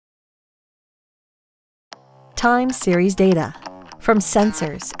Time series data from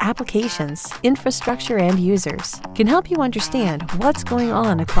sensors, applications, infrastructure, and users can help you understand what's going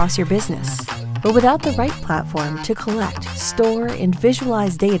on across your business. But without the right platform to collect, store, and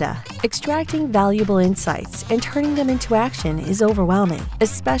visualize data, extracting valuable insights and turning them into action is overwhelming,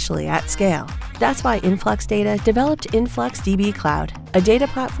 especially at scale. That's why InfluxDB developed InfluxDB Cloud, a data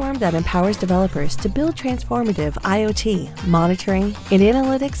platform that empowers developers to build transformative IoT, monitoring, and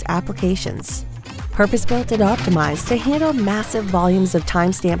analytics applications. Purpose-built and optimized to handle massive volumes of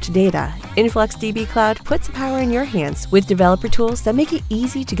time-stamped data, InfluxDB Cloud puts the power in your hands with developer tools that make it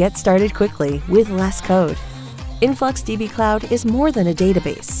easy to get started quickly with less code. InfluxDB Cloud is more than a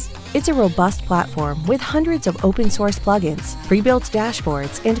database. It's a robust platform with hundreds of open-source plugins, pre-built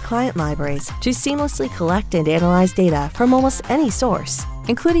dashboards, and client libraries to seamlessly collect and analyze data from almost any source,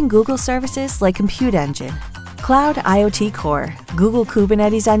 including Google services like Compute Engine, Cloud IoT Core, Google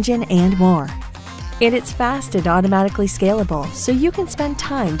Kubernetes Engine, and more. And it's fast and automatically scalable, so you can spend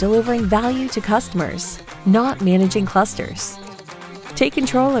time delivering value to customers, not managing clusters. Take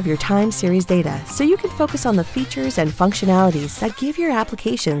control of your time series data so you can focus on the features and functionalities that give your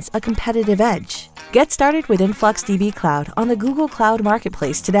applications a competitive edge. Get started with InfluxDB Cloud on the Google Cloud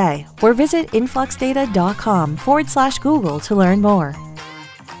Marketplace today, or visit influxdata.com/Google to learn more.